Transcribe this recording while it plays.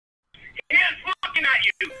He is looking at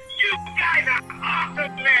you. You guys are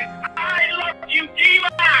awesome, man. I love you,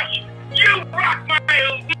 Dimash. You rock my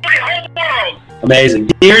whole world. Amazing.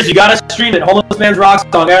 Dears, you gotta stream it. Homeless Man's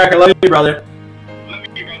Rock song. Eric, I love you, brother. Love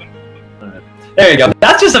you, brother. Right. There you go.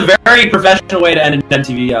 That's just a very professional way to end an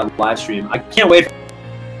MTV live stream. I can't wait for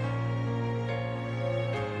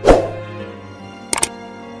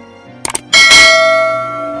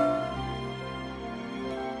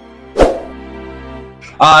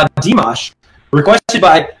Dimash, requested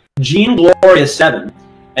by Jean Gloria 7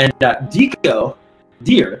 and Deco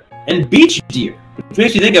Deer and Beach Deer, which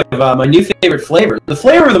makes me think of my new favorite flavor. The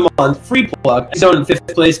flavor of the month, free plug, zone in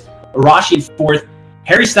 5th place, Arashi in 4th,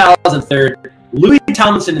 Harry Styles in 3rd, Louis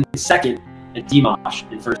Tomlinson in 2nd, and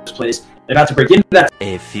Dimash in 1st place. They're about to break into that.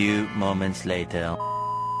 A few moments later.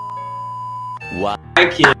 My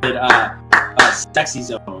kid, Sexy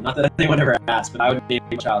Zone. Not that anyone ever asked, but I would name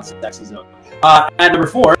my child Sexy Zone. At number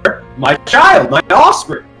 4, my child, my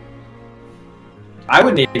offspring. I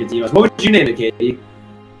would name it Dimash. What would you name it, Katie?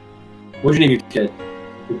 What would you name your kid?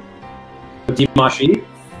 Dimashi?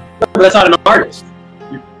 No, but that's not an artist.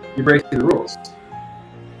 You're breaking the rules.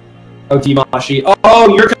 Oh, Dimashi.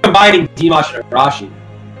 Oh, you're combining Dimash and Arashi.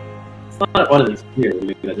 It's not one of these here.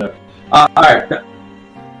 Alright.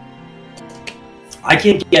 I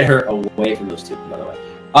can't get her away from those two, by the way.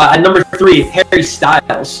 At number 3, Harry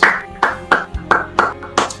Styles.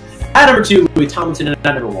 At number 2, Louis Tomlinson. And at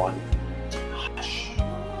number 1, Dimash.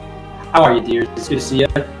 How are you, dear? It's good to see you.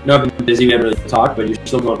 I know I've been busy, we haven't really talked, but you're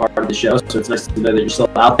still going hard with the show, so it's nice to know that you're still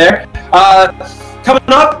out there. Coming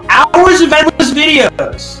up, hours of endless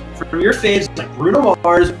videos from your faves like Bruno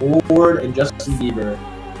Mars, Ward, and Justin Bieber.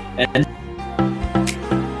 And